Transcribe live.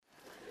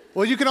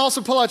Well, you can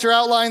also pull out your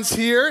outlines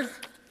here.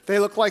 They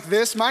look like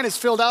this. Mine is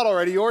filled out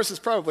already. Yours is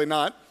probably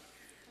not.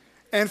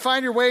 And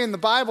find your way in the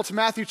Bible to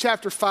Matthew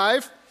chapter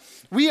 5.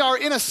 We are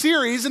in a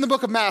series in the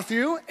book of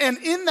Matthew, and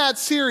in that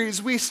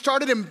series, we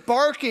started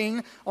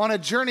embarking on a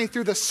journey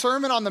through the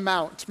Sermon on the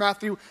Mount,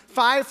 Matthew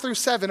 5 through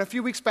 7, a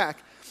few weeks back.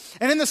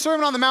 And in the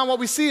Sermon on the Mount, what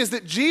we see is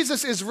that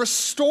Jesus is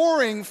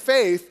restoring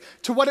faith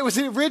to what it was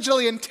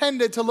originally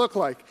intended to look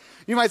like.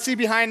 You might see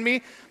behind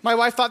me, my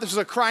wife thought this was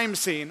a crime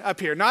scene up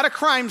here. Not a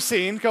crime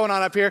scene going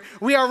on up here.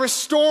 We are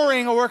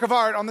restoring a work of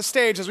art on the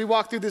stage as we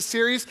walk through this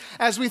series.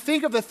 As we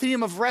think of the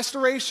theme of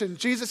restoration,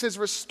 Jesus is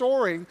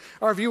restoring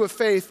our view of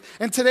faith.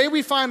 And today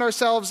we find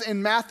ourselves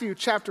in Matthew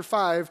chapter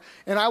 5,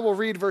 and I will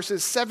read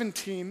verses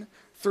 17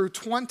 through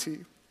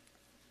 20.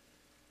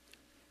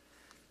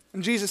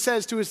 And Jesus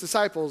says to his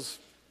disciples,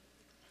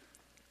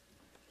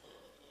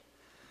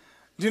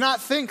 "Do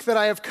not think that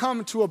I have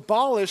come to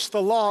abolish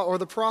the law or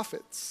the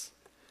prophets.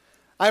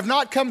 I have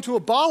not come to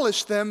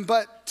abolish them,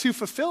 but to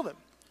fulfill them.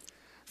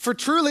 For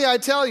truly I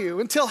tell you,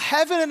 until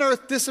heaven and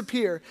earth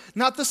disappear,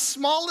 not the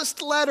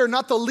smallest letter,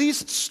 not the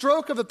least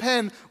stroke of a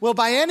pen will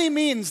by any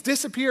means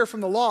disappear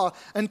from the law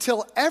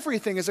until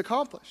everything is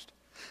accomplished.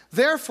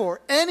 Therefore,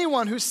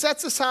 anyone who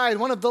sets aside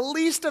one of the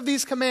least of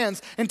these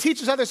commands and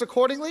teaches others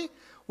accordingly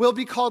will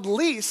be called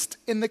least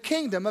in the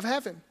kingdom of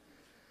heaven.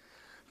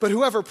 But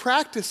whoever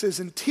practices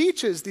and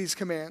teaches these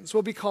commands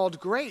will be called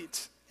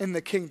great in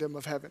the kingdom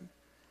of heaven.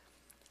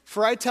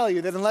 For I tell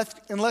you that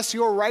unless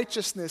your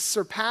righteousness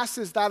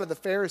surpasses that of the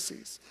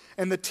Pharisees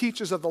and the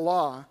teachers of the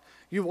law,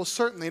 you will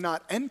certainly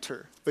not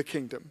enter the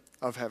kingdom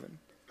of heaven."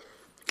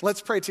 Let's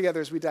pray together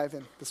as we dive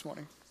in this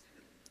morning.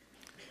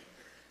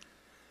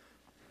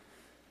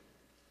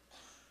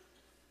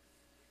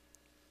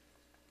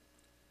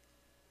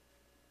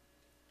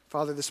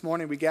 Father, this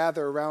morning we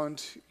gather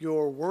around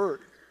your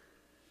word,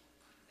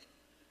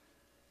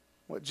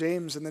 what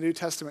James in the New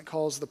Testament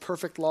calls the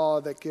perfect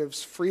law that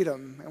gives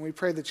freedom. And we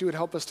pray that you would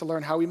help us to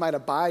learn how we might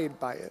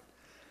abide by it,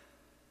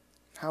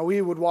 how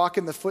we would walk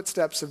in the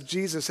footsteps of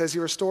Jesus as he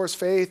restores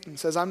faith and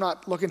says, I'm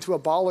not looking to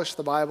abolish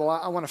the Bible.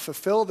 I want to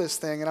fulfill this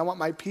thing, and I want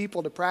my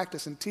people to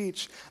practice and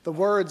teach the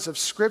words of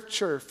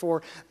Scripture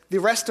for the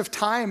rest of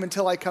time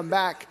until I come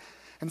back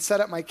and set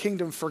up my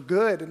kingdom for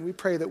good. And we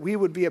pray that we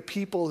would be a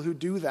people who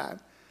do that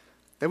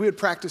we would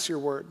practice your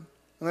word,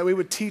 and that we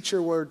would teach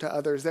your word to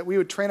others, that we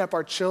would train up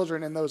our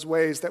children in those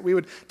ways, that we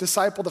would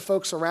disciple the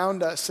folks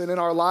around us and in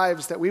our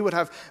lives, that we would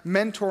have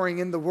mentoring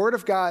in the word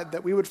of God,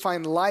 that we would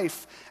find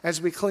life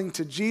as we cling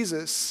to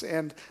Jesus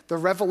and the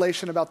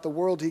revelation about the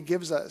world he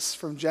gives us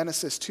from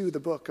Genesis to the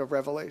book of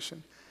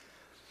Revelation.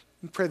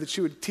 We pray that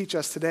you would teach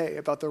us today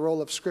about the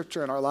role of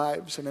Scripture in our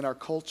lives and in our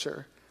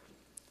culture,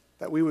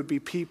 that we would be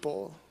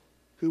people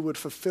who would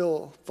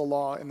fulfill the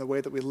law in the way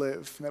that we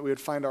live, and that we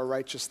would find our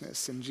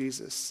righteousness in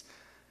Jesus,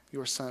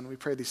 your Son. We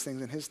pray these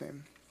things in his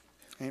name.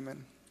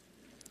 Amen.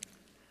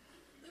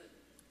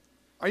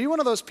 Are you one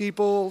of those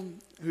people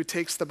who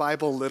takes the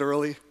Bible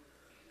literally?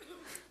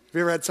 Have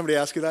you ever had somebody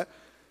ask you that?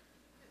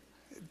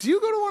 Do you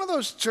go to one of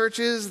those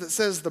churches that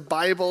says the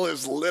Bible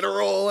is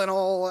literal and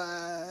all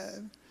that?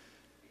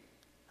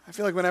 I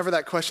feel like whenever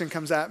that question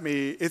comes at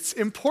me, it's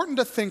important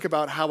to think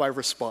about how I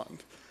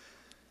respond.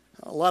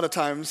 A lot of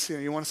times,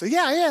 you want to say,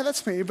 yeah,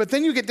 that's me. But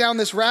then you get down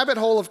this rabbit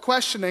hole of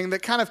questioning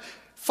that kind of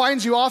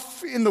finds you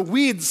off in the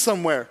weeds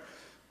somewhere.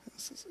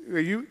 Are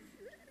you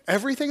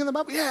everything in the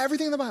Bible? Yeah,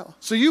 everything in the Bible.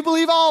 So you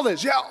believe all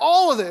this? Yeah,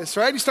 all of this,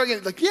 right? You start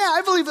getting like, yeah,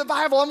 I believe the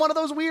Bible. I'm one of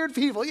those weird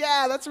people.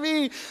 Yeah, that's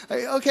me.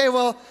 Like, okay,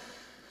 well,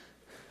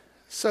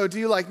 so do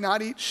you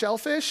not eat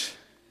shellfish?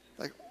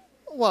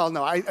 Well,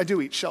 no, I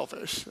do eat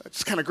shellfish.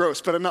 It's kind of gross,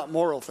 but a not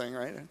moral thing,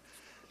 right?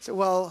 So,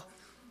 well,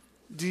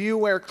 do you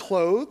wear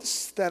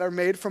clothes that are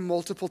made from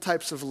multiple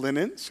types of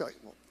linens? You're like,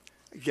 well,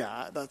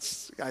 yeah,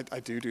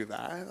 I do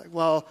that.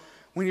 Well,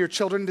 when your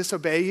children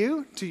disobey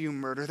you, do you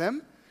murder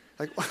them?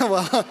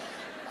 Well,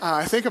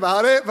 I think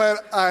about it,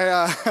 but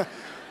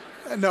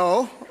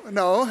no,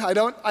 I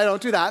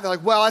don't do that. They're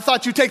like, well, I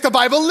thought you take the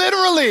Bible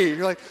literally.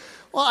 You're like,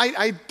 well,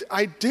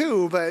 I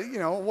do, but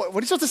what are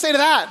you supposed to say to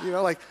that?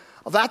 Well,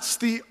 that's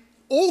the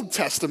Old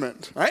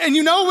Testament, right? And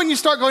when you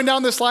start going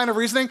down this line of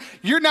reasoning,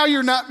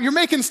 you're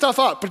making stuff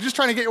up, but you're just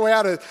trying to get your way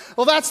out of it.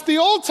 Well, that's the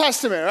Old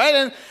Testament,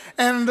 right?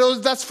 And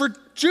that's for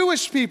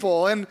Jewish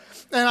people, and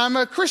I'm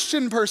a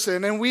Christian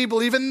person, and we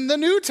believe in the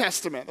New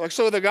Testament.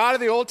 So the God of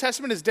the Old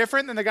Testament is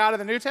different than the God of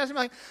the New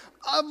Testament?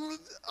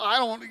 I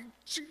don't,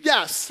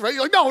 yes, right?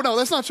 You're like, no,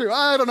 that's not true.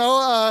 I don't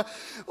know.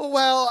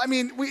 Well,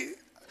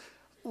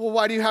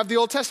 why do you have the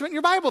Old Testament in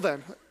your Bible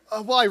then?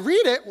 Well, I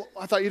read it. Well,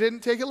 I thought you didn't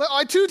take it literally.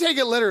 I do take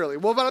it literally.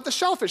 What about the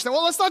shellfish?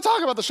 Well, let's not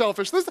talk about the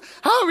shellfish. Why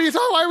are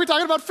we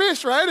talking about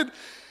fish, right?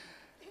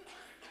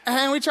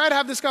 And we try to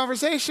have this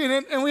conversation,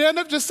 and we end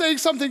up just saying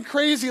something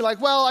crazy like,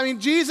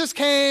 Jesus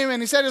came,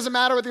 and he said it doesn't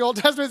matter what the Old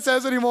Testament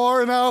says anymore,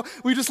 and now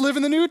we just live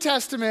in the New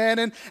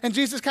Testament, and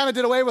Jesus kind of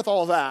did away with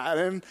all that.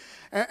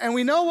 And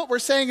we know what we're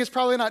saying is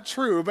probably not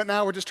true, but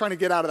now we're just trying to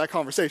get out of that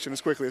conversation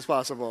as quickly as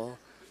possible.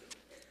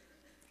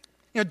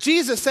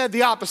 Jesus said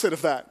the opposite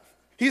of that.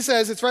 He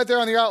says, it's right there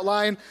on the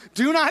outline,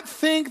 do not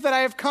think that I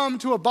have come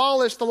to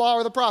abolish the law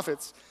or the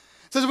prophets.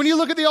 It says, when you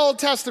look at the Old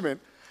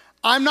Testament,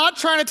 I'm not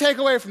trying to take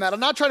away from that. I'm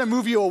not trying to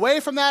move you away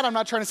from that. I'm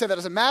not trying to say that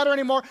doesn't matter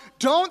anymore.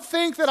 Don't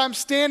think that I'm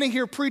standing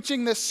here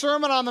preaching this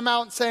Sermon on the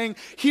Mount saying,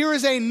 here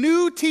is a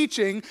new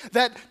teaching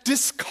that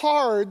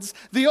discards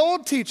the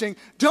old teaching.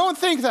 Don't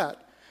think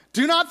that.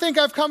 Do not think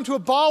I've come to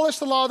abolish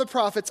the law of the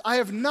prophets. I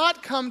have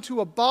not come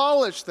to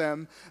abolish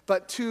them,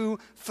 but to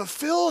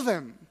fulfill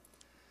them.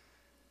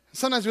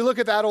 Sometimes we look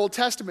at that Old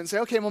Testament and say,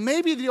 okay, well,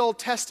 maybe the Old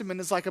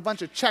Testament is like a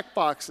bunch of check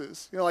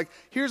boxes. You know, like,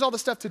 here's all the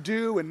stuff to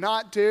do and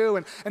not do,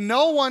 and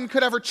no one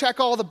could ever check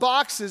all the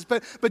boxes.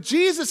 But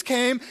Jesus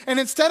came, and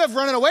instead of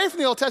running away from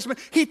the Old Testament,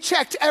 he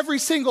checked every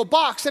single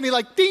box, and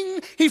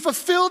he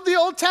fulfilled the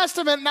Old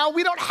Testament. Now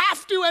we don't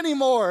have to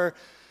anymore.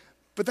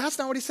 But that's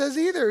not what he says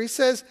either. He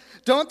says,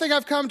 don't think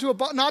I've come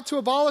not to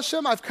abolish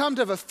them. I've come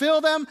to fulfill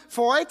them.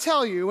 For I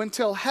tell you,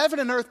 until heaven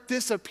and earth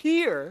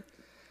disappear,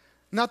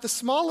 not the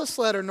smallest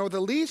letter nor the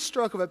least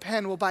stroke of a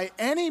pen will by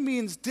any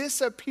means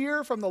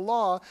disappear from the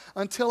law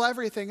until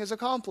everything is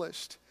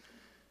accomplished.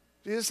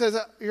 Jesus says,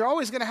 you're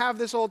always going to have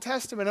this Old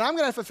Testament, and I'm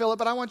going to fulfill it,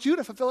 but I want you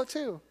to fulfill it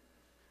too.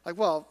 Like,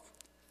 well,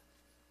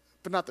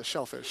 but not the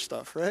shellfish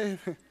stuff, right?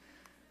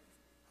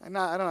 I don't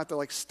have to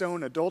like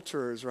stone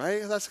adulterers,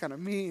 right? That's kind of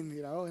mean,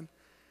 you know.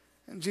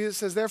 And Jesus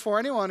says, therefore,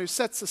 anyone who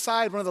sets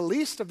aside one of the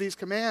least of these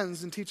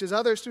commands and teaches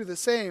others to do the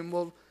same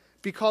will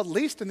be called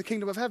least in the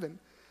kingdom of heaven.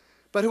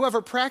 But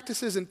whoever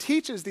practices and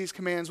teaches these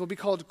commands will be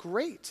called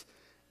great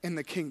in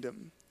the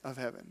kingdom of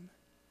heaven.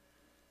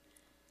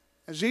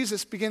 As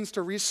Jesus begins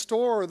to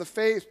restore the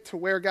faith to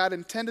where God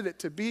intended it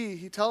to be,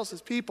 he tells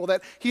his people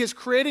that he is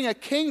creating a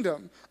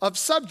kingdom of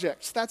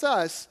subjects, that's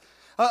us,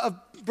 of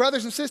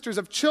brothers and sisters,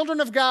 of children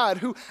of God,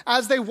 who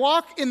as they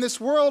walk in this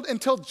world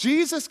until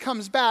Jesus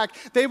comes back,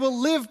 they will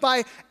live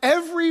by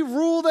every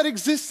rule that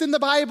exists in the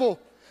Bible.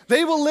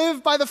 They will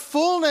live by the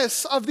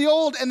fullness of the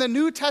Old and the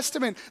New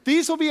Testament.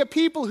 These will be a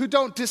people who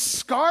don't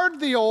discard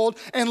the Old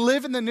and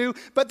live in the New,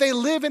 but they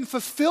live in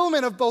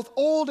fulfillment of both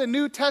Old and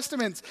New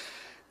Testaments.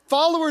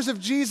 Followers of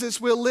Jesus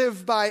will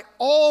live by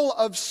all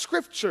of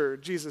Scripture,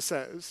 Jesus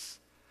says.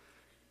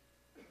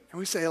 And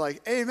we say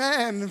like,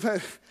 amen,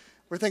 but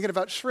we're thinking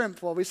about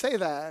shrimp while we say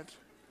that.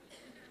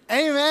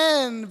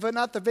 Amen, but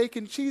not the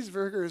bacon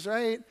cheeseburgers,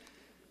 right?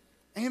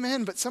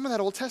 Amen, but some of that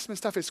Old Testament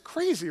stuff is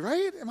crazy,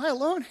 right? Am I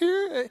alone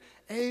here?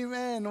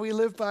 Amen. We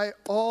live by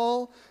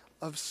all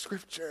of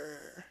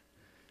Scripture.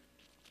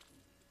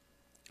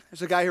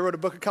 There's a guy who wrote a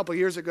book a couple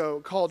years ago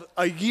called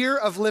A Year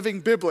of Living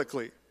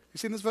Biblically. You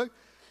seen this book?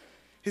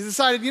 He's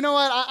decided, you know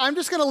what, I'm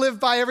just going to live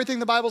by everything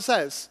the Bible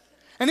says.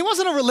 And he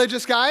wasn't a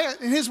religious guy.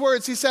 In his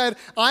words, he said,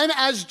 I'm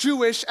as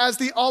Jewish as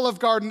the Olive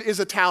Garden is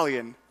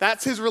Italian.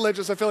 That's his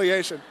religious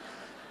affiliation.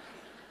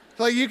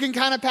 So you can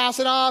kind of pass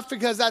it off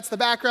because that's the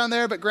background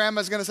there, but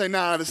grandma's going to say,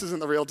 no, this isn't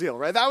the real deal,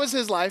 right? That was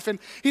his life. And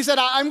he said,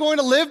 I'm going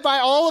to live by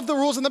all of the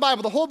rules in the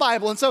Bible, the whole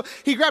Bible. And so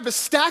he grabbed a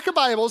stack of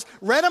Bibles,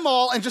 read them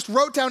all, and just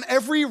wrote down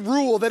every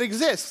rule that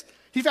exists.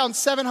 He found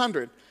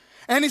 700.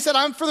 And he said,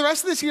 for the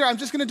rest of this year, I'm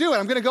just going to do it.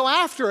 I'm going to go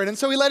after it. And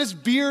so he let his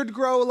beard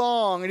grow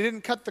long, and he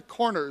didn't cut the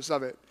corners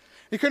of it.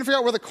 He couldn't figure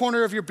out where the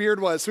corner of your beard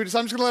was, so he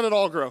decided, I'm just going to let it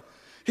all grow.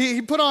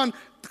 He put on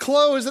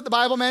clothes that the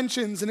Bible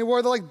mentions, and he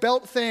wore the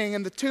belt thing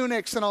and the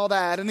tunics and all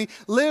that, and he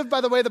lived by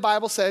the way the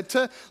Bible said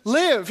to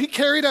live. He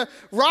carried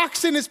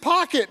rocks in his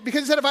pocket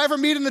because he said, if I ever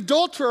meet an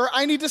adulterer,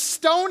 I need to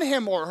stone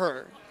him or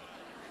her.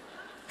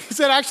 He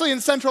said, actually,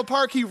 in Central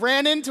Park, he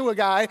ran into a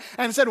guy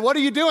and said, what are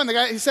you doing?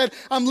 He said,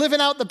 I'm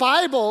living out the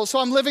Bible, so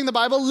I'm living the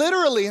Bible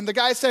literally. And the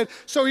guy said,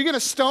 so are you going to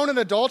stone an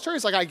adulterer?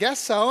 He's like, I guess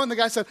so. And the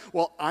guy said,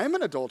 well, I'm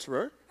an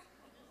adulterer.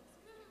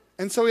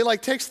 And so he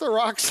takes the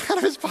rocks out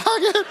of his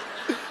pocket.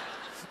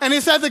 And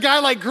he said the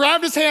guy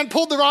grabbed his hand,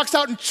 pulled the rocks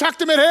out, and chucked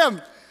them at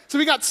him. So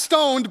he got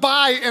stoned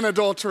by an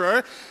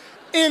adulterer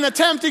in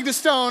attempting to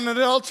stone an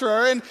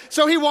adulterer. And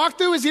so he walked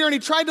through his year and he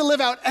tried to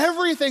live out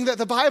everything that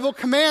the Bible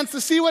commands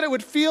to see what it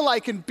would feel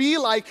like and be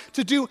like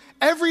to do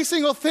every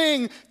single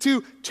thing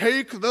to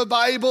take the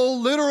Bible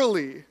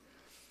literally.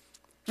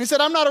 He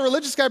said, I'm not a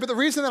religious guy, but the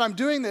reason that I'm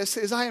doing this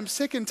is I am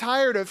sick and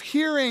tired of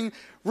hearing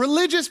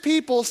religious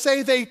people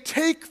say they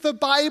take the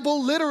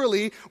Bible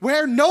literally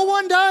where no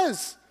one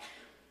does.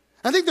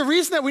 I think the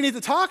reason that we need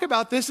to talk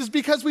about this is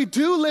because we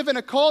do live in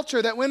a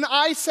culture that when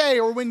I say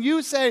or when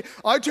you say,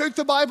 I take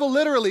the Bible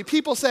literally,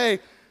 people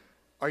say,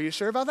 are you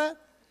sure about that?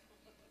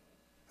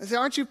 I say,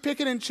 aren't you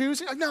picking and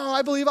choosing? No,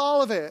 I believe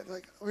all of it.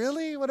 Like,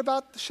 really? What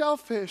about the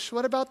shellfish?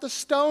 What about the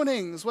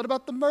stonings? What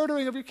about the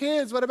murdering of your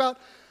kids? What about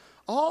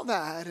all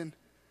that? And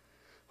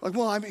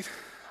well, I mean,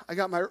 I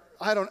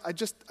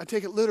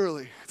take it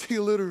literally. I take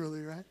it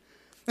literally, right?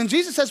 And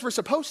Jesus says we're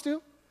supposed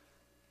to.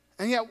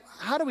 And yet,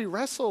 how do we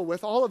wrestle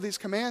with all of these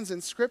commands in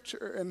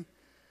Scripture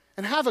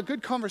and have a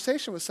good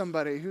conversation with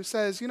somebody who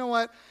says, you know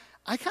what,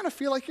 I kind of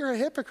feel like you're a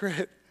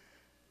hypocrite.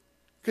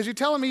 Because you're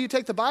telling me you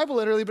take the Bible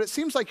literally, but it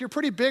seems like you're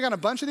pretty big on a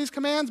bunch of these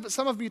commands, but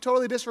some of them you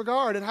totally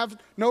disregard and have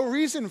no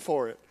reason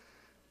for it.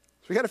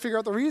 So we got to figure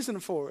out the reason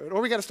for it, or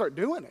we got to start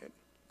doing it.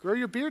 Grow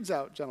your beards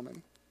out,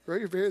 gentlemen. Grow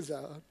your beards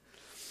out.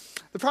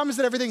 The problem is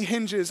that everything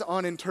hinges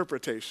on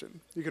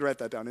interpretation. You could write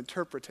that down,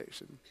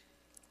 interpretation.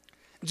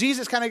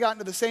 Jesus kind of got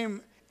into the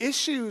same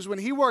issues when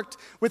he worked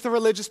with the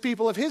religious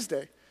people of his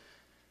day.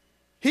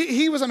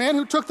 He was a man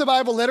who took the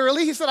Bible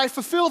literally. He said, I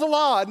fulfill the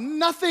law.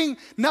 Nothing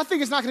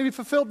is not going to be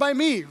fulfilled by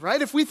me, right?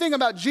 If we think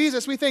about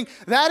Jesus, we think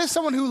that is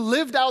someone who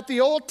lived out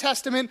the Old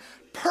Testament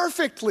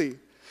perfectly.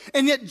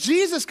 And yet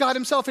Jesus got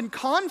himself in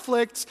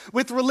conflicts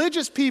with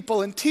religious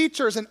people and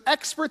teachers and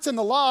experts in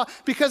the law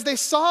because they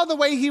saw the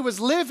way he was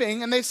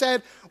living and they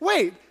said,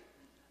 wait,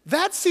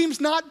 that seems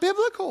not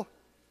biblical.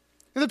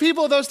 And the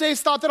people of those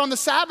days thought that on the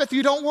Sabbath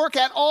you don't work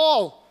at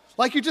all.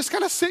 Like you just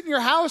kind of sit in your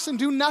house and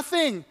do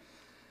nothing.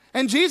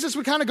 And Jesus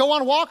would kind of go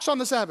on walks on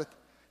the Sabbath.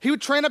 He would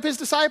train up his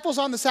disciples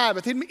on the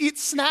Sabbath. He'd eat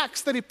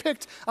snacks that he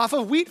picked off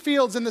of wheat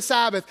fields in the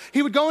Sabbath.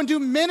 He would go and do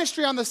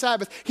ministry on the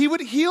Sabbath. He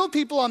would heal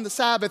people on the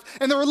Sabbath.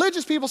 And the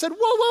religious people said, whoa,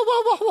 whoa,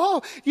 whoa, whoa,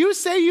 whoa. You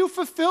say you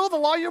fulfill the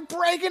law. You're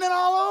breaking it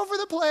all over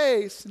the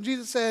place. And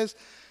Jesus says,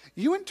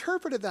 you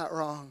interpreted that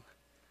wrong.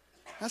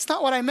 That's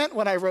not what I meant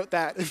when I wrote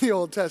that in the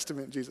Old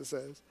Testament, Jesus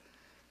says.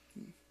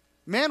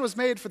 Man was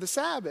made for the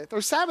Sabbath,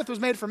 or Sabbath was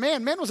made for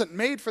man. Man wasn't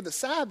made for the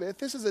Sabbath.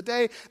 This is a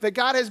day that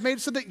God has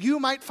made so that you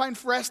might find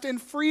rest and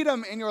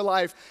freedom in your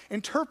life.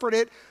 Interpret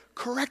it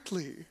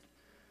correctly.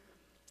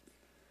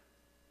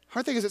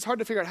 Hard thing is it's hard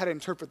to figure out how to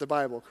interpret the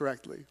Bible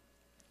correctly.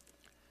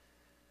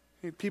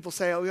 People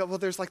say, oh, well,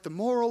 there's like the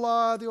moral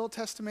law of the Old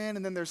Testament,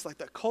 and then there's like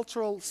the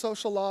cultural,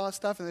 social law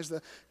stuff, and there's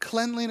the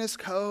cleanliness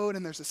code,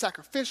 and there's the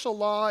sacrificial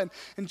law,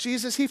 and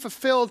Jesus, he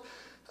fulfilled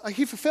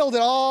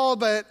it all,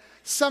 but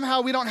somehow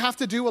we don't have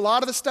to do a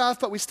lot of the stuff,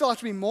 but we still have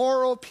to be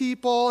moral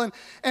people.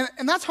 And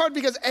that's hard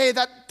because, A,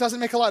 that doesn't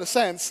make a lot of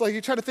sense. Like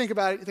you try to think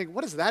about it, you think,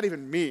 what does that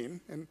even mean?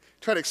 And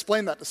try to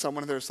explain that to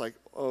someone, and they're just like,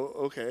 oh,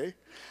 okay.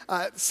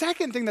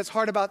 Second thing that's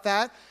hard about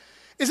that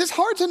is it's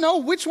hard to know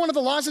which one of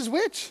the laws is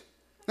which.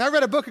 Now, I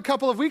read a book a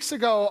couple of weeks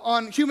ago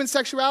on human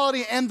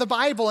sexuality and the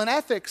Bible and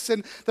ethics,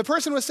 and the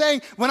person was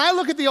saying, when I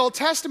look at the Old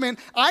Testament,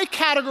 I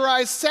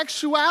categorize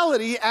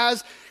sexuality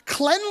as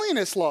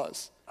cleanliness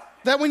laws.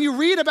 That when you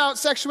read about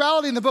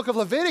sexuality in the book of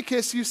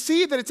Leviticus, you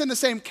see that it's in the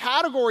same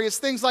category as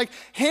things like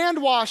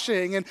hand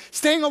washing and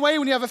staying away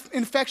when you have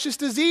infectious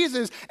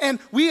diseases. And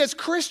we as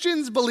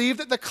Christians believe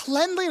that the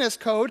cleanliness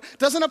code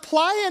doesn't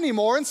apply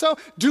anymore. And so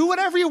do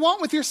whatever you want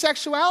with your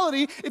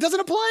sexuality. It doesn't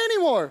apply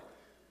anymore.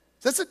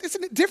 It's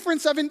a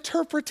difference of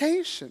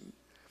interpretation.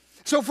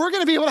 So if we're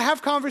going to be able to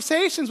have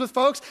conversations with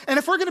folks, and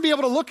if we're going to be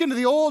able to look into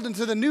the Old and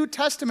to the New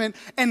Testament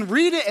and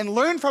read it and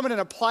learn from it and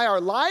apply our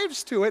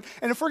lives to it,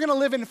 and if we're going to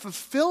live in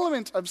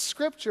fulfillment of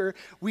Scripture,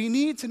 we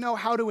need to know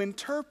how to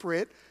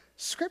interpret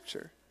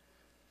Scripture.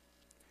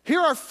 Here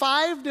are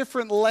 5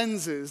 different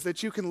lenses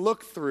that you can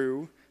look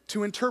through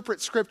to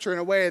interpret Scripture in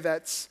a way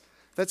that's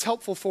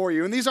helpful for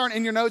you. And these aren't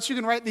in your notes. You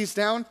can write these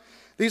down.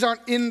 These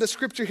aren't in the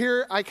Scripture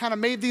here. I kind of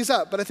made these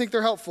up, but I think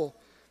they're helpful.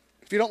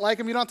 If you don't like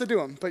them, you don't have to do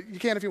them, but you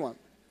can if you want.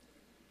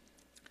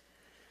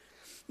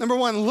 Number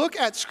 1, look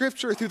at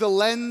Scripture through the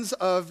lens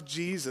of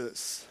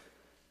Jesus.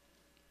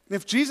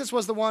 If Jesus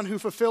was the one who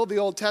fulfilled the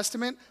Old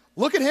Testament,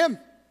 look at him.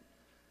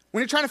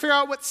 When you're trying to figure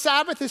out what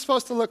Sabbath is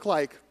supposed to look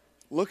like,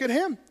 look at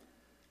him.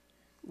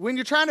 When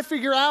you're trying to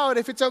figure out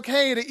if it's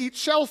okay to eat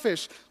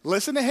shellfish,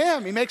 listen to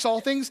him. He makes all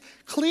things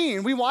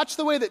clean. We watch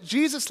the way that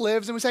Jesus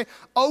lives and we say,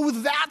 oh,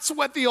 that's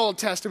what the Old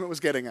Testament was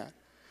getting at.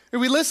 And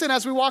we listen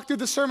as we walk through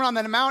the Sermon on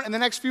the Mount in the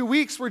next few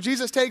weeks where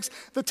Jesus takes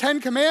the 10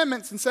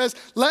 Commandments and says,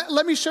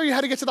 let me show you how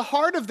to get to the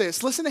heart of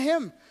this. Listen to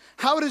him.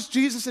 How does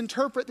Jesus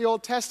interpret the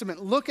Old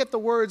Testament? Look at the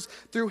words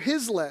through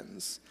his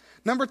lens.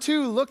 Number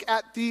 2, look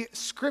at the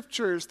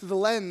Scriptures through the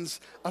lens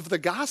of the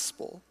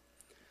gospel.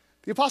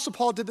 The Apostle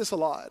Paul did this a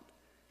lot.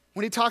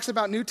 When he talks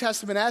about New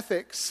Testament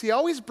ethics, he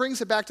always brings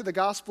it back to the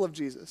gospel of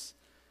Jesus.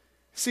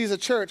 Sees a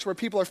church where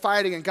people are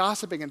fighting and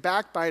gossiping and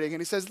backbiting, and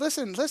he says,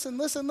 listen.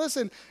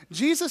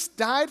 Jesus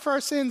died for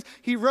our sins.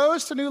 He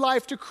rose to new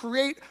life to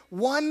create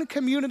one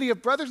community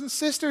of brothers and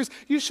sisters.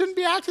 You shouldn't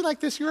be acting like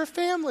this. You're a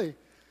family.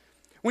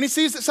 When he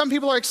sees that some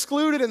people are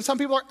excluded and some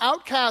people are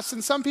outcasts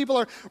and some people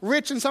are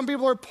rich and some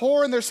people are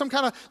poor and there's some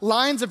kind of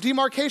lines of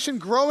demarcation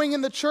growing in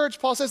the church,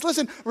 Paul says,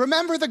 listen,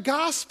 remember the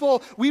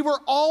gospel. We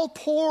were all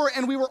poor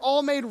and we were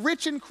all made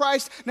rich in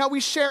Christ. Now we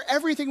share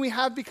everything we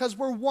have because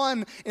we're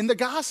one in the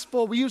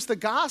gospel. We use the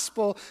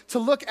gospel to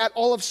look at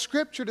all of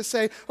Scripture to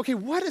say, okay,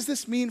 what does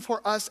this mean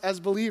for us as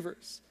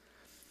believers?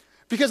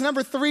 Because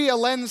number 3, a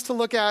lens to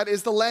look at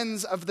is the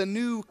lens of the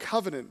new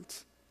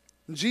covenant.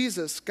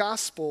 Jesus,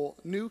 gospel,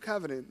 new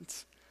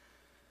covenant.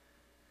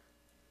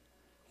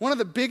 One of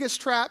the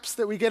biggest traps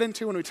that we get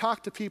into when we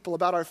talk to people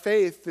about our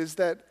faith is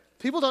that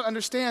people don't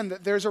understand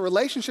that there's a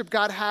relationship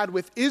God had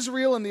with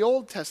Israel in the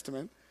Old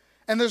Testament,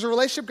 and there's a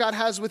relationship God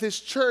has with his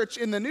church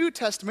in the New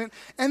Testament,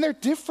 and they're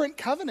different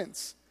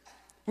covenants.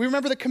 We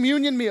remember the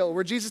communion meal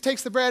where Jesus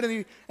takes the bread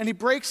and he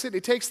breaks it, and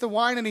he takes the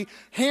wine and he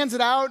hands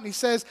it out and he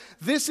says,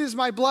 this is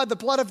my blood, the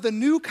blood of the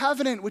new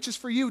covenant, which is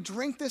for you.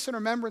 Drink this in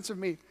remembrance of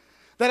me.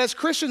 That as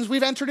Christians,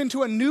 we've entered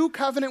into a new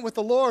covenant with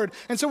the Lord.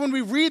 And so when we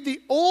read the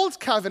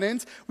old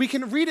covenant, we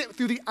can read it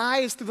through the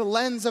eyes, through the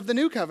lens of the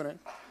new covenant.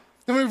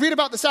 And when we read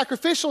about the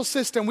sacrificial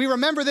system, we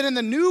remember that in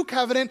the new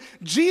covenant,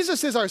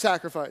 Jesus is our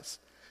sacrifice.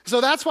 So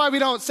that's why we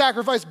don't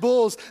sacrifice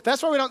bulls.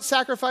 That's why we don't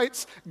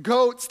sacrifice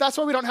goats. That's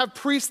why we don't have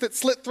priests that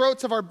slit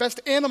throats of our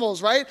best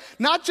animals, right?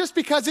 Not just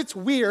because it's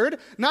weird,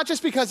 not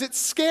just because it's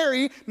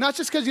scary, not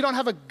just because you don't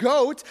have a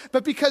goat,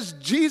 but because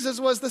Jesus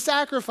was the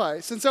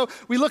sacrifice. And so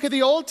we look at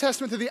the Old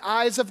Testament through the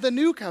eyes of the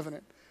new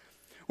covenant.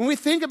 When we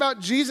think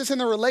about Jesus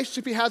and the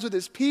relationship he has with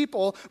his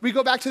people, we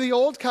go back to the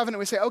Old Covenant and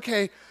we say,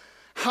 okay,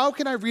 how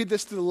can I read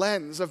this through the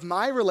lens of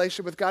my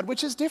relationship with God,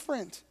 which is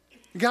different?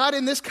 God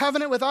in this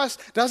covenant with us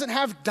doesn't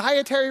have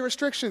dietary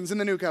restrictions in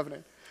the new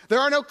covenant. There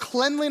are no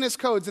cleanliness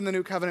codes in the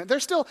new covenant.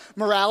 There's still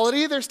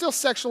morality, there's still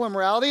sexual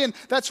immorality, and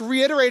that's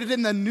reiterated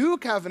in the new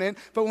covenant.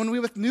 But when we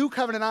with new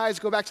covenant eyes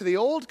go back to the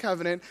old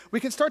covenant,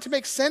 we can start to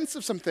make sense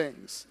of some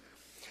things.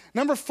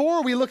 Number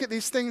 4, we look at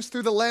these things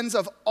through the lens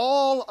of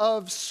all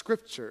of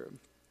Scripture.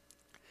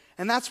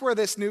 And that's where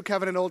this new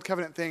covenant, old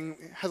covenant thing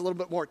has a little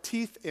bit more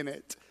teeth in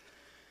it.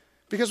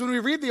 Because when we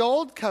read the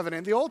Old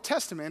Covenant, the Old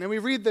Testament, and we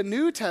read the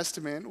New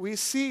Testament, we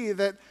see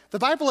that the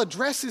Bible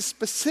addresses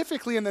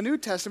specifically in the New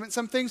Testament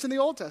some things in the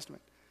Old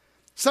Testament.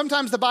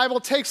 Sometimes the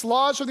Bible takes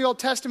laws from the Old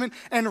Testament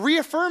and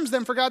reaffirms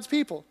them for God's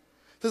people.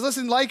 It says,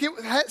 listen, like it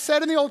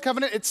said in the Old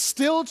Covenant, it's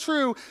still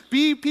true.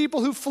 Be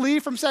people who flee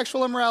from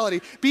sexual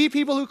immorality. Be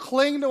people who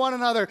cling to one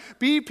another.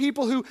 Be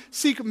people who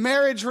seek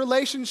marriage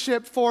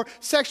relationship for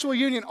sexual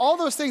union. All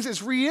those things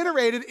is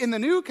reiterated in the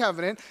New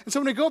Covenant. And so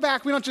when we go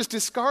back, we don't just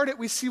discard it.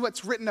 We see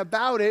what's written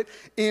about it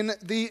in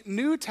the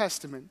New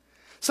Testament.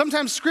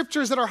 Sometimes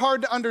scriptures that are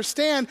hard to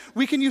understand,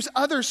 we can use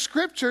other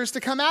scriptures to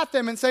come at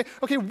them and say,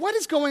 okay, what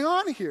is going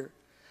on here?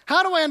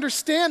 How do I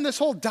understand this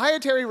whole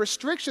dietary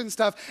restriction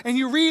stuff? And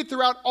you read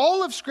throughout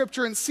all of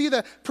Scripture and see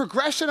the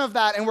progression of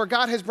that and where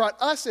God has brought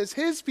us as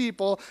his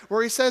people,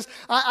 where he says,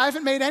 I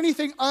haven't made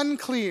anything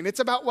unclean.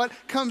 It's about what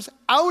comes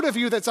out of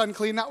you that's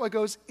unclean, not what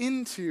goes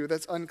into you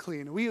that's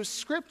unclean. We use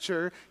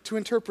Scripture to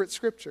interpret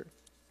Scripture.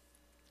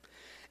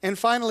 And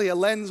finally, a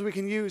lens we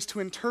can use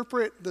to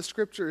interpret the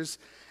Scriptures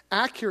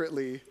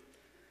accurately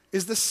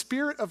is the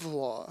spirit of the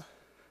law.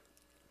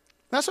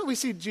 That's what we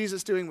see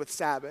Jesus doing with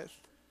Sabbath.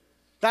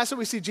 That's what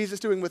we see Jesus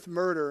doing with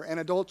murder and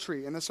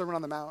adultery in the Sermon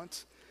on the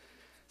Mount.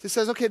 He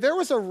says, okay, there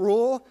was a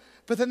rule,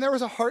 but then there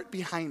was a heart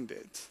behind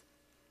it.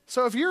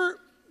 So if you're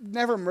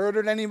never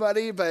murdered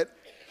anybody, but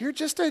you're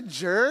just a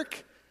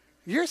jerk,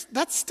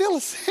 that's still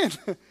a sin.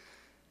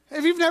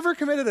 If you've never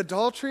committed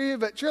adultery,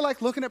 but you're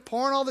like looking at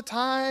porn all the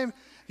time,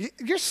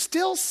 you're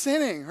still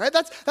sinning, right?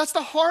 That's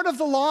the heart of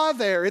the law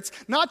there. It's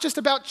not just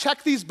about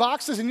check these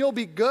boxes and you'll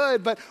be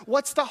good, but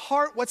what's the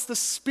heart, what's the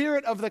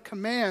spirit of the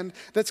command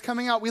that's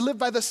coming out? We live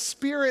by the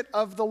spirit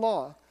of the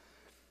law.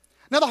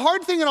 Now, the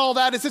hard thing in all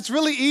that is it's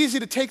really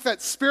easy to take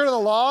that spirit of the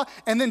law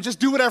and then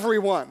just do whatever we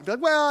want. Be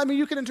like, well, I mean,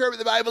 you can interpret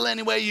the Bible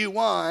any way you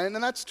want,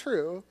 and that's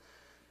true.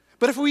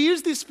 But if we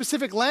use these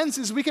specific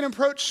lenses, we can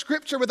approach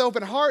Scripture with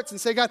open hearts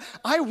and say, God,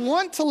 I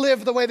want to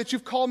live the way that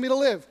you've called me to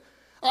live.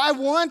 I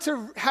want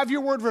to have your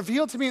word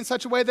revealed to me in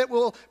such a way that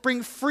will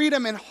bring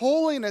freedom and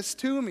holiness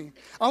to me.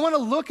 I want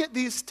to look at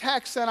these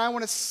texts and I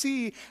want to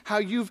see how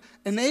you've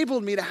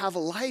enabled me to have a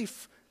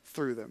life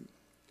through them.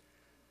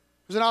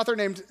 There's an author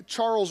named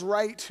Charles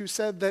Wright who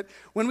said that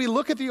when we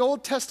look at the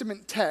Old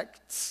Testament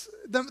texts,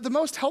 the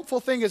most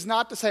helpful thing is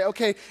not to say,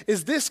 okay,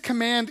 is this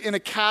command in a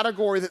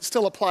category that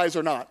still applies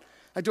or not?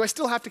 Like, do I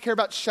still have to care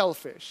about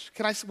shellfish?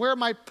 Can I wear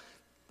my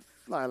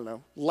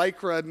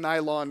Lycra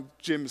nylon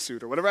gym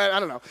suit or whatever? I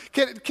don't know.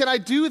 Can I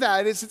do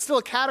that? Is it still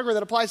a category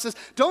that applies to this?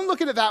 Don't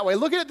look at it that way.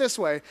 Look at it this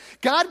way.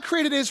 God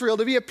created Israel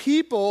to be a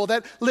people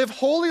that live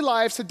holy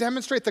lives to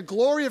demonstrate the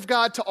glory of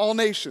God to all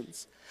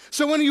nations.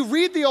 So when you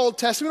read the Old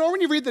Testament or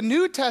when you read the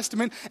New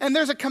Testament and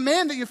there's a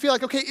command that you feel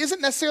like, okay,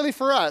 isn't necessarily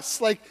for us,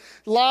 like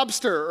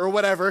lobster or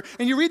whatever,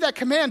 and you read that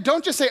command,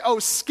 don't just say, oh,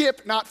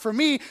 skip, not for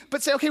me,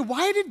 but say, okay,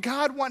 why did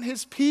God want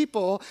his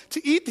people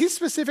to eat these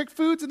specific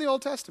foods in the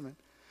Old Testament?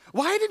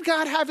 Why did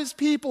God have his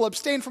people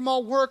abstain from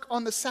all work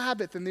on the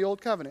Sabbath in the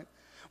Old Covenant?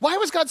 Why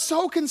was God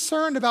so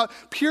concerned about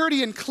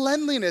purity and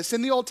cleanliness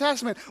in the Old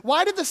Testament?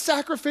 Why did the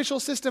sacrificial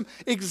system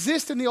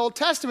exist in the Old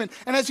Testament?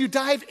 And as you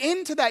dive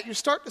into that, you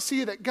start to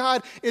see that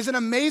God is an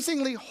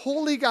amazingly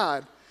holy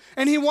God.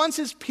 And he wants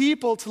his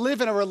people to live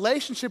in a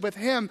relationship with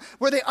him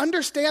where they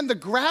understand the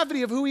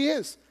gravity of who he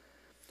is.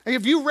 Like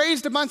if you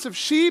raised a bunch of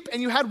sheep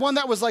and you had one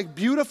that was like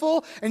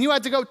beautiful and you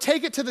had to go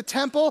take it to the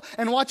temple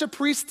and watch a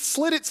priest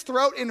slit its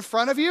throat in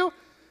front of you,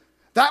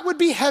 that would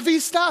be heavy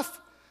stuff.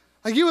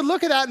 Like you would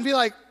look at that and be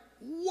like,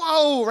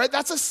 whoa, right?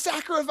 That's a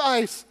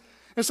sacrifice.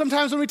 And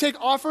sometimes when we take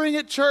offering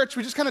at church,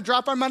 we just kind of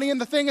drop our money in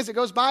the thing as it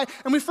goes by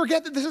and we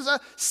forget that this is a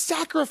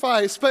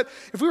sacrifice. But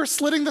if we were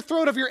slitting the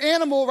throat of your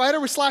animal, right,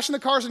 or we're slashing the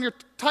cars on your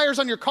tires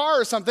on your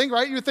car or something,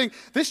 right? You would think,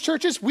 this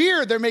church is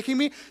weird. They're making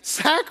me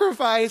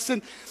sacrifice.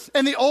 And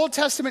the Old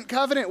Testament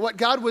covenant, what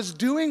God was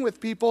doing with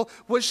people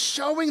was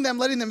showing them,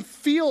 letting them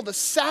feel the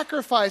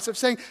sacrifice of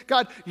saying,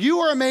 God, you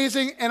are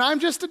amazing, and I'm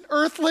just an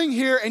earthling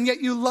here, and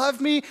yet you love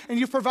me, and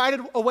you've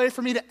provided a way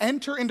for me to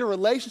enter into a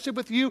relationship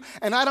with you,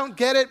 and I don't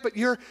get it, but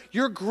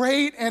you're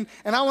great, and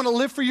I want to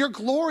live for your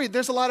glory.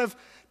 There's a lot of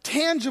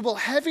tangible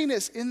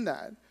heaviness in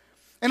that.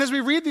 And as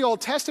we read the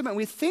Old Testament,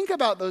 we think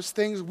about those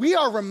things, we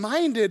are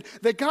reminded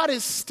that God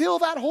is still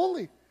that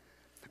holy.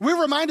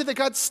 We're reminded that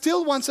God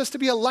still wants us to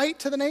be a light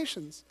to the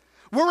nations.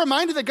 We're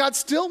reminded that God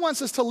still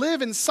wants us to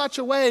live in such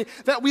a way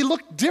that we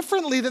look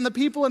differently than the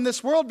people in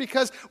this world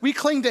because we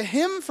cling to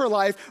Him for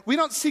life. We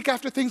don't seek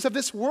after things of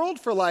this world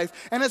for life.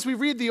 And as we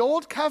read the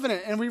Old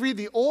Covenant and we read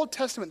the Old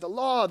Testament, the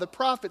law, the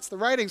prophets, the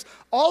writings,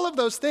 all of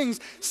those things,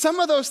 some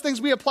of those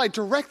things we apply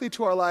directly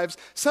to our lives.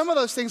 Some of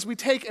those things we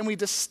take and we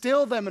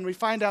distill them and we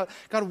find out,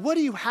 God, what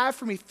do you have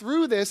for me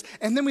through this?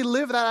 And then we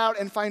live that out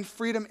and find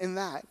freedom in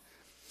that.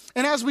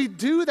 And as we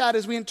do that,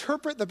 as we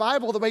interpret the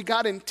Bible the way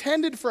God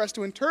intended for us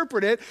to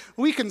interpret it,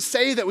 we can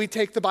say that we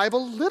take the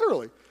Bible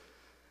literally.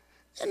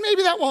 And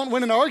maybe that won't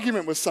win an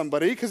argument with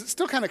somebody because it's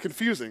still kind of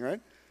confusing,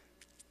 right?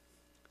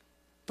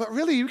 But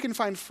really, you can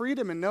find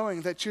freedom in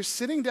knowing that you're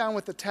sitting down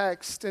with the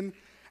text and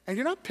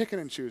you're not picking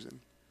and choosing.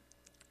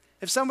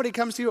 If somebody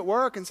comes to you at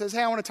work and says,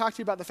 hey, I want to talk to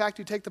you about the fact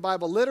you take the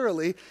Bible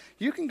literally,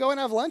 you can go and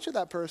have lunch with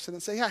that person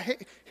and say, yeah, hey,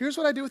 here's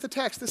what I do with the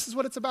text. This is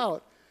what it's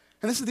about.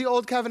 And this is the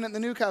Old Covenant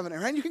and the New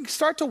Covenant, right? You can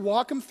start to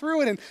walk them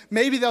through it, and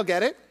maybe they'll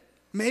get it.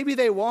 Maybe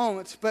they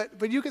won't.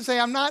 But you can say,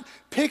 I'm not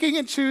picking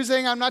and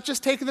choosing. I'm not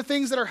just taking the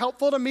things that are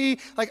helpful to me.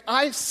 Like,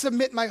 I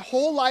submit my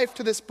whole life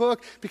to this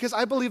book because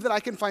I believe that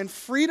I can find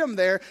freedom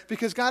there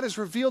because God has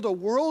revealed a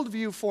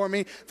worldview for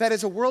me that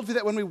is a worldview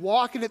that when we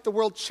walk in it, the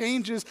world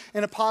changes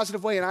in a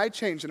positive way, and I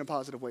change in a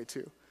positive way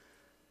too.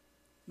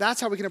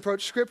 That's how we can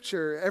approach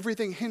Scripture.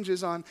 Everything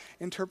hinges on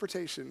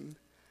interpretation.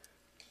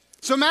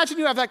 So imagine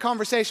you have that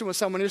conversation with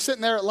someone. You're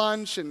sitting there at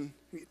lunch and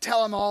you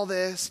tell them all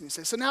this. And you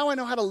say, so now I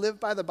know how to live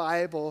by the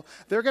Bible.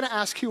 They're going to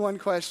ask you one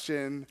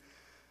question.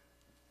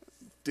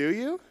 Do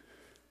you?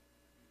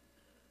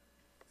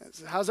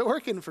 How's it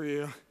working for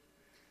you?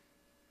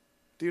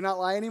 Do you not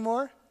lie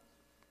anymore?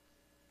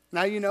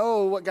 Now you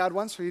know what God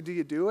wants for you. Do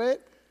you do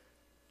it?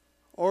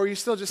 Or are you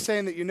still just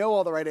saying that you know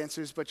all the right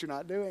answers, but you're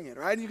not doing it,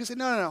 right? And you can say,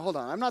 no, hold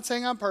on. I'm not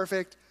saying I'm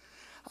perfect.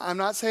 I'm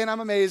not saying I'm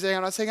amazing.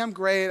 I'm not saying I'm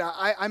great.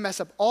 I mess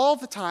up all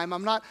the time.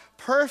 I'm not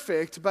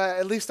perfect, but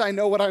at least I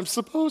know what I'm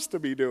supposed to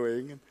be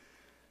doing.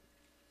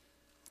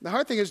 The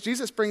hard thing is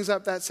Jesus brings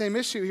up that same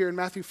issue here in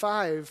Matthew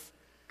 5,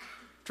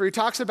 where he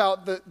talks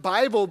about the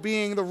Bible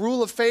being the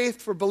rule of faith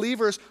for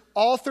believers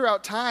all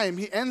throughout time.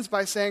 He ends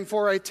by saying,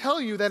 for I tell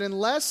you that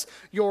unless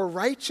your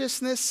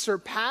righteousness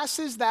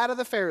surpasses that of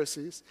the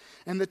Pharisees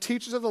and the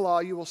teachers of the law,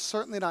 you will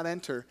certainly not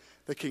enter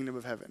the kingdom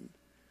of heaven.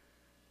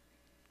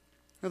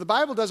 Now, the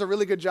Bible does a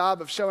really good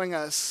job of showing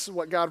us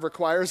what God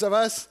requires of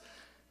us,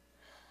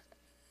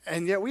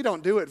 and yet we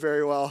don't do it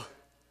very well.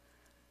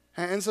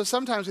 And so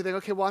sometimes we think,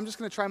 okay, well, I'm just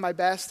going to try my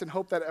best and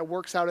hope that it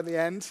works out in the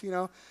end, you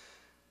know.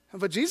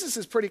 But Jesus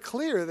is pretty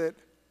clear that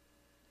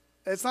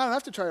it's not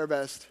enough to try our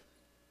best.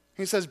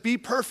 He says, be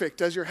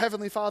perfect as your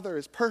heavenly Father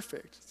is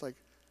perfect. It's like,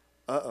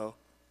 uh-oh.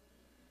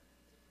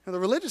 Now, the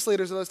religious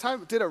leaders of those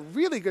times did a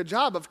really good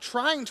job of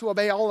trying to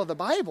obey all of the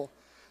Bible.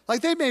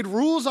 Like they made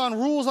rules on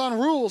rules on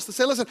rules to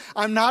say, listen,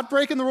 I'm not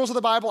breaking the rules of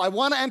the Bible. I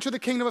want to enter the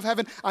kingdom of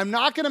heaven. I'm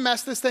not going to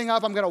mess this thing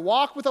up. I'm going to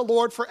walk with the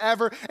Lord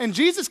forever. And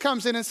Jesus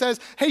comes in and says,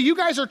 hey, you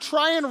guys are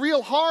trying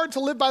real hard to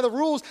live by the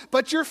rules,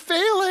 but you're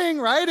failing,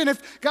 right? And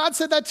if God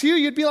said that to you,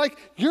 you'd be like,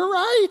 you're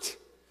right.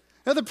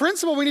 Now, the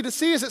principle we need to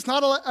see is it's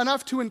not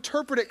enough to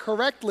interpret it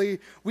correctly.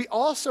 We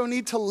also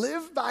need to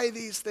live by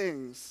these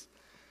things.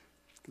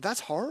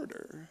 That's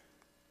harder.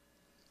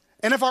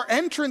 And if our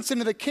entrance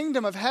into the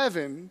kingdom of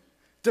heaven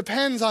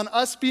depends on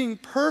us being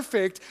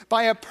perfect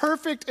by a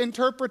perfect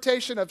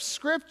interpretation of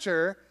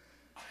Scripture,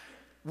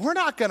 we're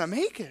not going to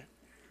make it.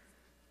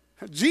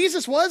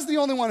 Jesus was the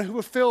only one who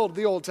fulfilled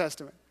the Old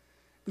Testament.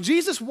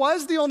 Jesus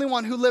was the only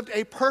one who lived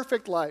a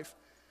perfect life.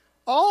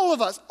 All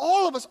of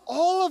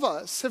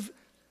us have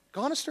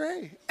gone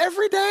astray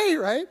every day,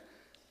 right?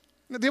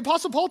 The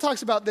Apostle Paul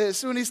talks about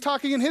this when he's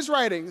talking in his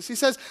writings. He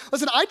says,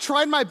 listen, I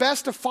tried my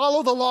best to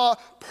follow the law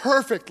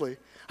perfectly.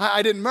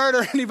 I didn't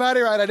murder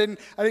anybody, right? I didn't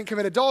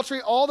commit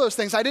adultery, all those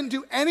things. I didn't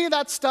do any of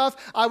that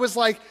stuff. I was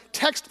like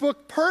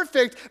textbook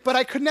perfect, but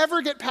I could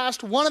never get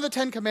past one of the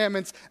 10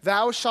 commandments,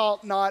 thou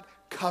shalt not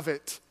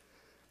covet.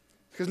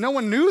 Because no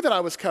one knew that I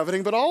was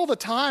coveting, but all the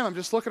time I'm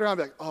just looking around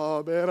like,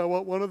 oh man, I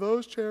want one of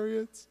those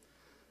chariots.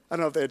 I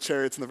don't know if they had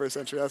chariots in the first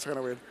century. That's kind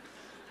of weird.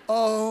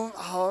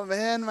 Oh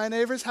man, my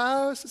neighbor's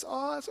house is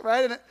awesome,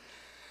 right?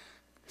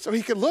 So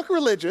he could look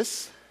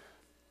religious,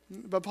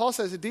 but Paul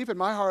says, deep in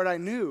my heart, I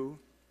knew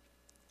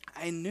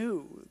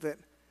that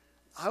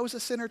I was a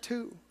sinner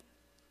too.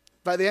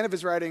 By the end of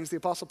his writings, the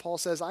Apostle Paul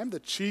says, I'm the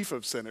chief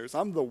of sinners.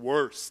 I'm the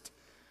worst.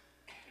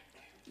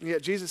 And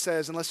yet Jesus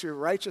says, unless your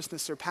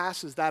righteousness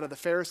surpasses that of the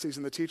Pharisees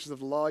and the teachers of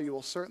the law, you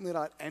will certainly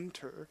not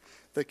enter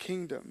the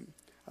kingdom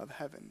of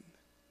heaven.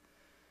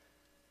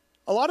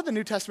 A lot of the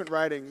New Testament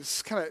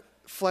writings kind of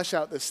flesh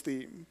out this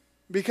theme.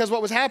 Because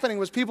what was happening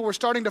was people were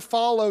starting to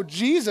follow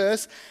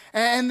Jesus,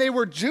 and they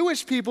were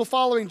Jewish people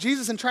following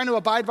Jesus and trying to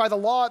abide by the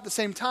law at the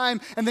same time.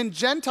 And then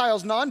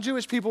Gentiles,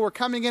 non-Jewish people, were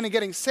coming in and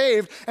getting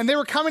saved, and they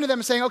were coming to them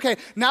and saying, okay,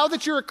 now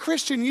that you're a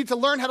Christian, you need to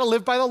learn how to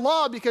live by the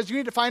law because you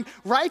need to find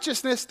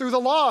righteousness through the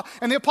law.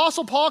 And the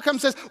Apostle Paul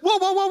comes and says, whoa,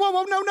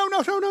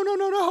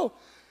 no.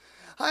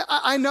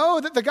 I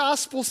know that the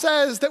gospel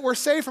says that we're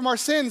saved from our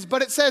sins,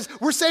 but it says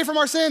we're saved from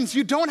our sins.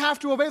 You don't have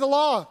to obey the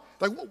law.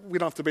 Like, we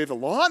don't have to obey the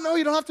law? No,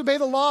 you don't have to obey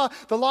the law.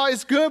 The law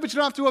is good, but you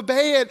don't have to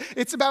obey it.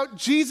 It's about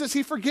Jesus.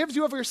 He forgives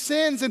you of your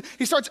sins. And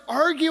he starts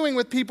arguing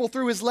with people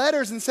through his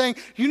letters and saying,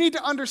 you need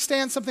to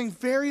understand something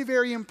very,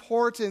 very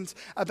important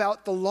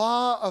about the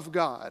law of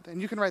God.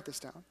 And you can write this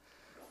down.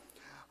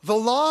 The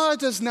law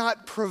does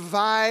not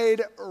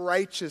provide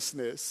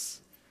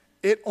righteousness.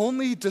 It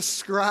only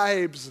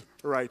describes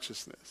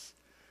righteousness.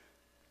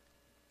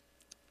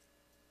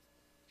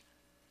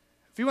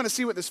 If you want to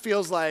see what this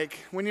feels like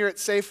when you're at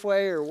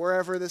Safeway or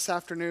wherever this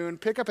afternoon,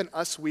 pick up an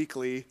Us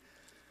Weekly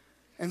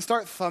and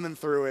start thumbing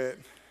through it.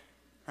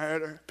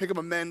 Right? Or pick up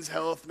a Men's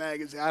Health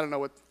magazine. I don't know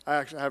what,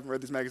 I haven't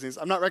read these magazines.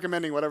 I'm not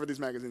recommending whatever these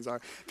magazines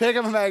are. Pick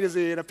up a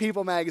magazine, a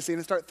People magazine,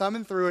 and start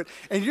thumbing through it,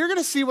 and you're going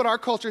to see what our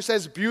culture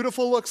says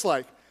beautiful looks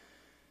like.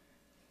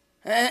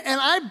 And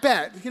I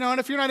bet, and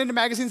if you're not into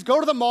magazines, go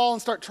to the mall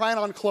and start trying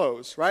on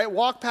clothes, right?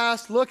 Walk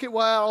past, look at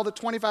what all the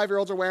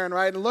 25-year-olds are wearing,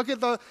 right? And look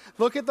at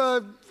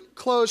the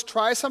clothes,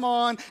 try some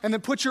on, and then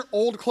put your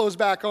old clothes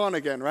back on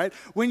again, right?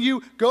 When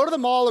you go to the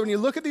mall or when you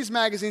look at these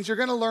magazines, you're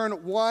going to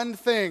learn one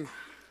thing.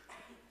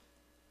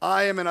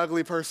 I am an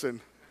ugly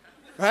person,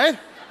 right?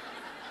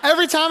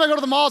 Every time I go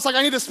to the mall, it's like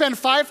I need to spend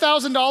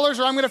 $5,000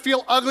 or I'm going to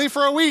feel ugly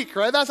for a week,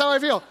 right? That's how I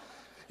feel.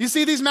 You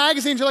see these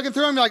magazines, you're looking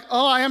through them, you're like,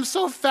 oh, I am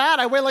so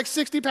fat. I weigh like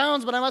 60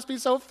 pounds, but I must be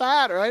so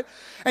fat, right?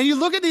 And you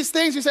look at these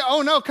things, you say,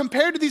 oh no,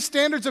 compared to these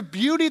standards of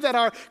beauty that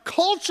our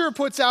culture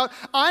puts out,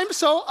 I'm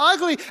so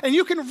ugly. And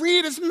you can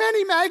read as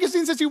many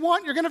magazines as you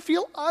want. You're going to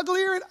feel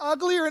uglier and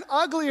uglier and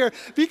uglier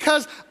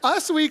because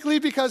Us Weekly,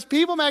 because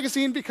People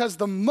magazine, because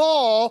the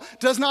mall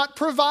does not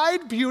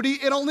provide beauty.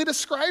 It only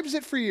describes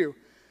it for you.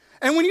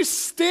 And when you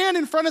stand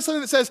in front of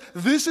something that says,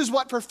 this is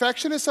what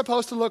perfection is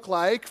supposed to look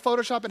like,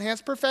 Photoshop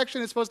enhanced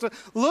perfection is supposed to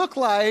look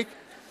like,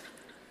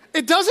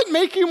 it doesn't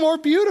make you more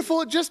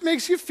beautiful, it just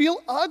makes you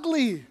feel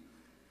ugly.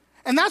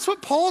 And that's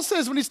what Paul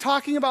says when he's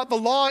talking about the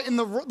law, in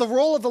the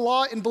role of the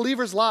law in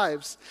believers'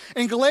 lives.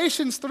 In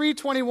Galatians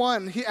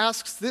 3:21, he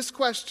asks this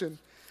question.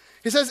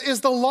 He says,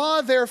 is the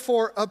law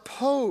therefore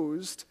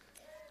opposed?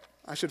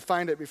 I should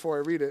find it before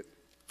I read it.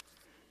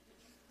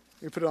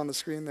 Let me put it on the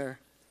screen there.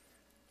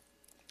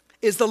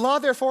 Is the law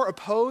therefore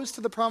opposed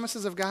to the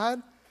promises of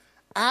God?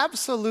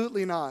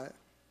 Absolutely not.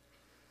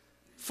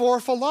 For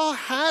if a law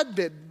had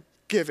been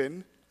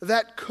given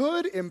that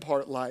could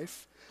impart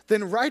life,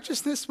 then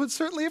righteousness would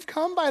certainly have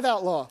come by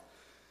that law.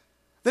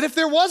 That if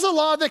there was a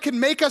law that could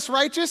make us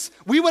righteous,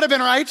 we would have been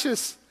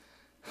righteous.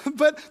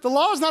 But the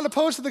law is not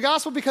opposed to the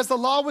gospel because the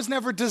law was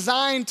never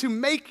designed to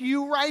make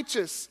you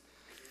righteous.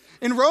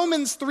 In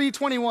Romans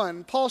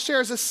 3:21, Paul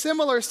shares a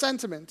similar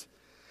sentiment.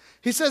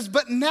 He says,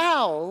 but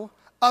now,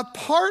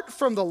 apart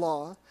from the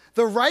law,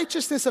 the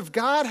righteousness of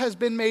God has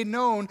been made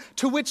known,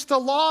 to which the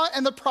law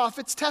and the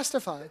prophets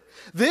testify.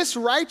 This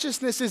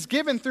righteousness is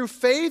given through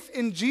faith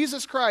in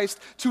Jesus Christ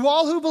to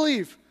all who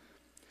believe.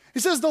 He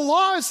says the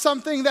law is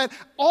something that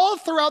all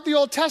throughout the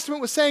Old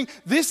Testament was saying,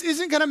 this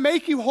isn't going to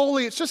make you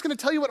holy. It's just going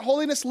to tell you what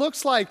holiness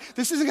looks like.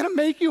 This isn't going to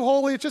make you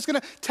holy. It's just going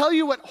to tell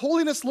you what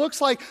holiness looks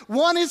like.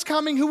 One is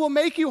coming who will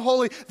make you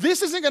holy.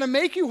 This isn't going to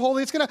make you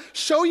holy. It's going to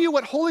show you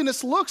what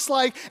holiness looks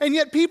like. And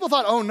yet people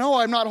thought, oh no,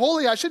 I'm not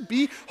holy. I should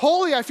be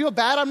holy. I feel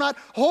bad. I'm not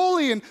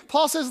holy. And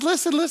Paul says,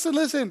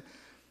 listen.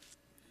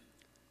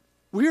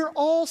 We're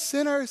all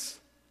sinners.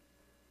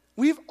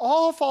 We've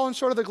all fallen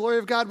short of the glory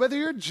of God, whether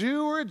you're a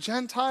Jew or a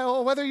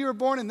Gentile, whether you were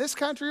born in this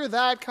country or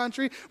that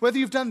country, whether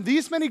you've done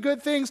these many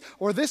good things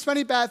or this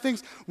many bad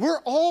things. We're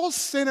all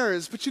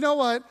sinners. But you know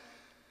what?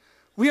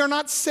 We are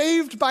not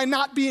saved by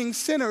not being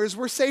sinners.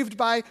 We're saved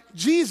by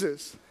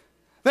Jesus.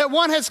 That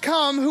one has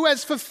come who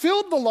has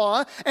fulfilled the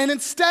law, and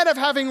instead of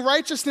having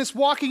righteousness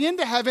walking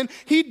into heaven,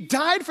 he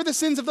died for the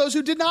sins of those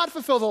who did not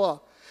fulfill the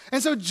law.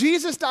 And so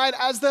Jesus died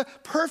as the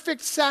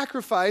perfect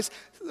sacrifice,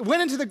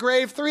 went into the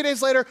grave, 3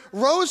 days later,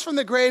 rose from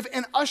the grave,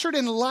 and ushered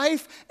in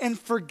life and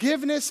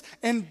forgiveness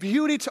and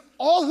beauty to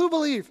all who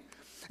believe.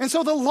 And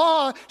so the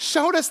law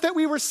showed us that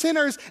we were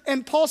sinners,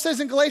 and Paul says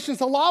in Galatians,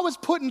 the law was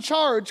put in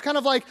charge, kind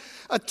of like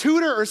a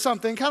tutor or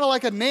something, kind of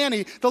like a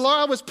nanny. The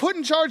law was put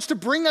in charge to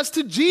bring us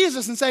to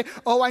Jesus and say,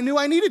 oh, I knew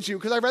I needed you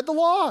because I read the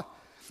law.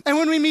 And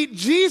when we meet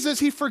Jesus,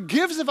 he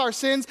forgives of our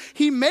sins.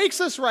 He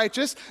makes us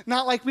righteous,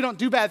 not like we don't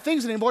do bad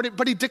things anymore,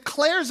 but he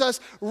declares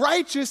us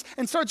righteous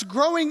and starts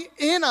growing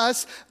in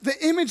us the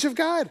image of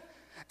God.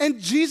 And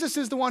Jesus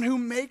is the one who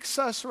makes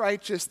us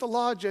righteous. The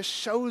law just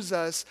shows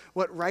us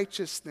what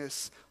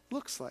righteousness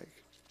looks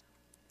like.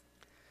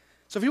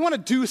 So if you want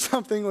to do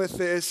something with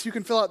this, you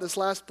can fill out this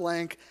last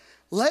blank.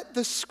 Let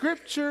the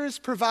scriptures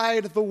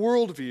provide the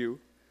worldview,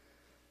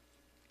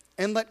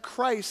 and let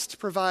Christ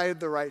provide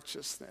the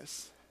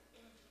righteousness.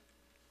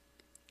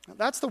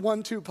 That's the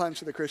 1-2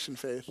 punch of the Christian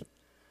faith.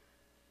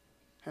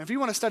 And if you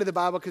want to study the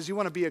Bible because you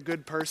want to be a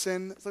good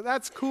person, it's like,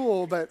 that's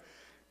cool, but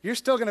you're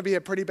still going to be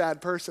a pretty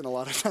bad person a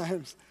lot of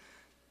times.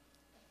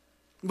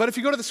 But if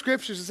you go to the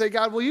scriptures and say,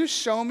 God, will you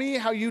show me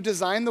how you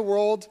designed the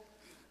world?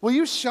 Will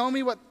you show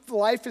me what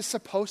life is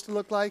supposed to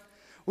look like?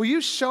 Will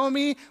you show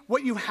me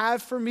what you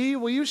have for me?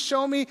 Will you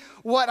show me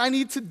what I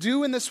need to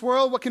do in this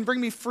world, what can bring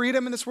me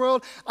freedom in this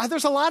world?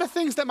 There's a lot of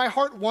things that my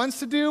heart wants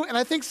to do, and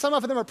I think some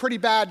of them are pretty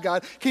bad,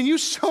 God. Can you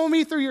show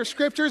me through your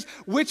scriptures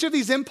which of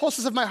these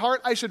impulses of my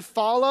heart I should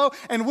follow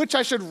and which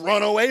I should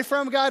run away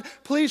from, God?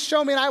 Please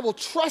show me, and I will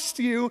trust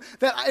you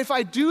that if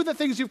I do the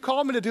things you've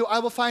called me to do, I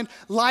will find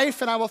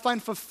life, and I will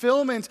find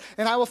fulfillment,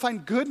 and I will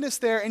find goodness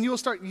there, and you will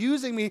start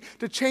using me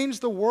to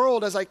change the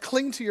world as I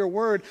cling to your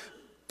word.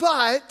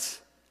 But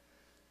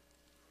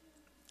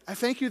I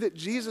thank you that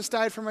Jesus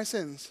died for my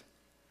sins.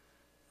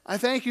 I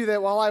thank you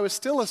that while I was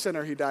still a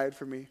sinner, he died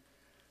for me.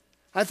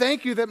 I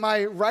thank you that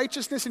my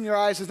righteousness in your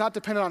eyes is not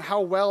dependent on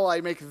how well I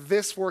make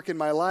this work in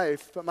my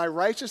life, but my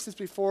righteousness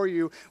before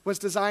you was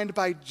designed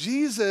by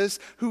Jesus,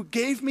 who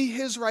gave me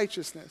his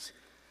righteousness.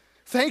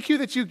 Thank you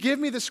that you give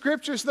me the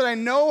scriptures so that I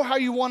know how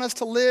you want us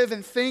to live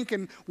and think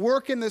and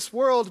work in this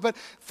world. But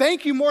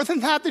thank you more than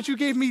that you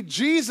gave me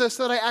Jesus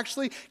so that I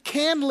actually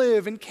can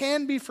live and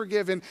can be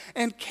forgiven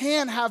and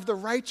can have the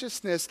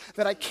righteousness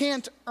that I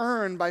can't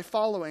earn by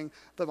following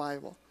the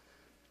Bible.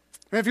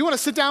 And if you want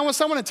to sit down with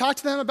someone and talk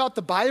to them about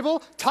the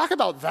Bible, talk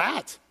about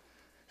that.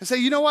 And say,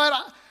 you know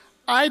what?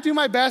 I do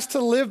my best to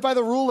live by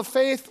the rule of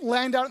faith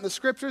laid out in the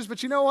scriptures,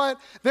 but you know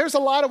what? There's a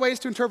lot of ways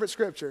to interpret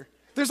scripture.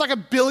 There's like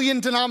 1 billion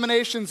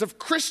denominations of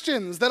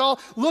Christians that all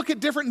look at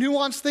different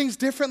nuanced things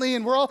differently,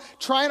 and we're all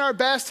trying our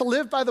best to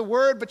live by the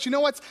word. But you know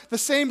what's the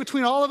same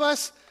between all of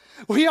us?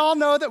 We all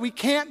know that we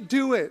can't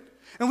do it.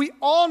 And we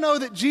all know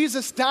that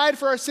Jesus died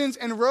for our sins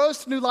and rose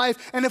to new life.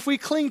 And if we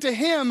cling to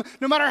him,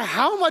 no matter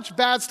how much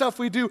bad stuff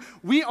we do,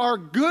 we are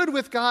good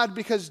with God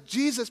because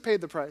Jesus paid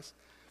the price.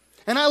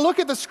 And I look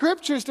at the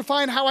scriptures to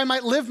find how I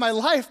might live my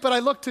life, but I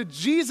look to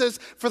Jesus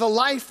for the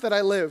life that I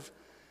live.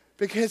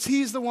 Because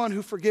he's the one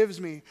who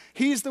forgives me.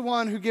 He's the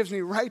one who gives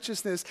me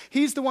righteousness.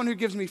 He's the one who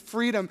gives me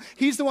freedom.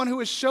 He's the one who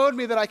has showed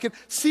me that I can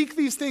seek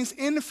these things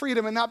in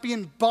freedom and not be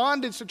in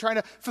bondage to trying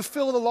to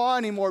fulfill the law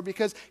anymore,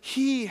 because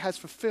he has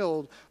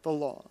fulfilled the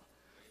law.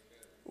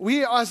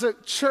 We as a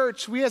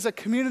church, we as a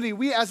community,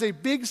 we as a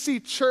Big C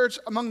church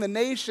among the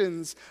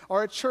nations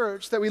are a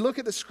church that we look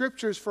at the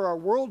scriptures for our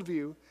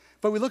worldview,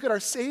 but we look at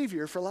our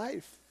Savior for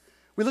life.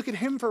 We look at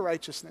him for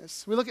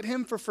righteousness. We look at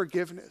him for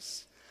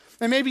forgiveness.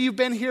 And maybe you've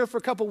been here for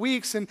a couple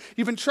weeks and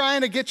you've been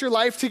trying to get your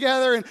life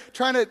together and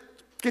trying to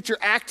get your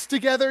act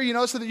together,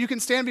 so that you can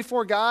stand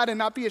before God and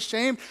not be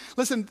ashamed.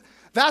 Listen,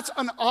 that's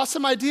an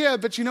awesome idea,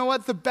 but you know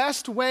what? The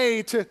best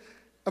way to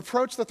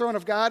approach the throne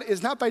of God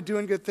is not by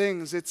doing good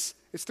things. It's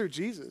through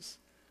Jesus.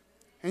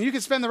 And you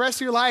can spend the rest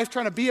of your life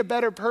trying to be a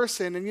better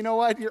person, and you know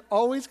what? You're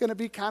always going to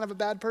be kind of a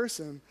bad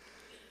person.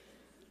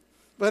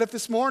 But if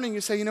this morning you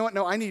say, you know what?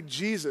 No, I need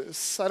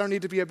Jesus. I don't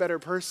need to be a better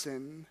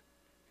person.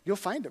 You'll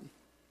find him.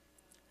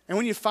 And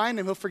when you find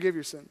him, he'll forgive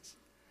your sins.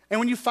 And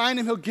when you find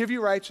him, he'll give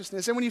you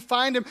righteousness. And when you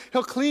find him,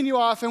 he'll clean you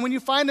off. And when you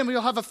find him,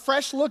 you'll have a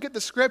fresh look at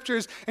the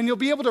scriptures, and you'll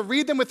be able to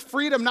read them with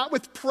freedom, not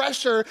with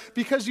pressure,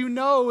 because you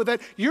know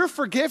that you're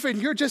forgiven.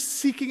 You're just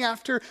seeking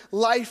after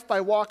life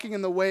by walking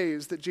in the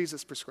ways that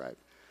Jesus prescribed.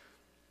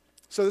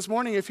 So this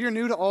morning, if you're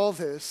new to all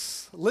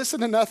this, listen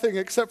to nothing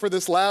except for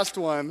this last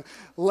one.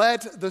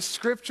 Let the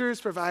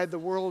scriptures provide the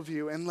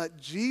worldview, and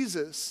let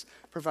Jesus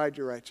provide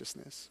your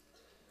righteousness.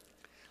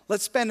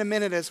 Let's spend a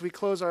minute as we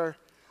close our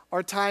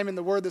time in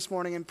the Word this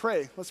morning and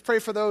pray. Let's pray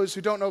for those who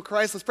don't know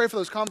Christ. Let's pray for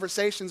those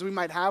conversations we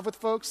might have with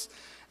folks.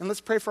 And let's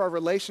pray for our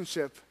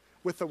relationship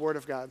with the Word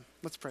of God.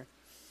 Let's pray.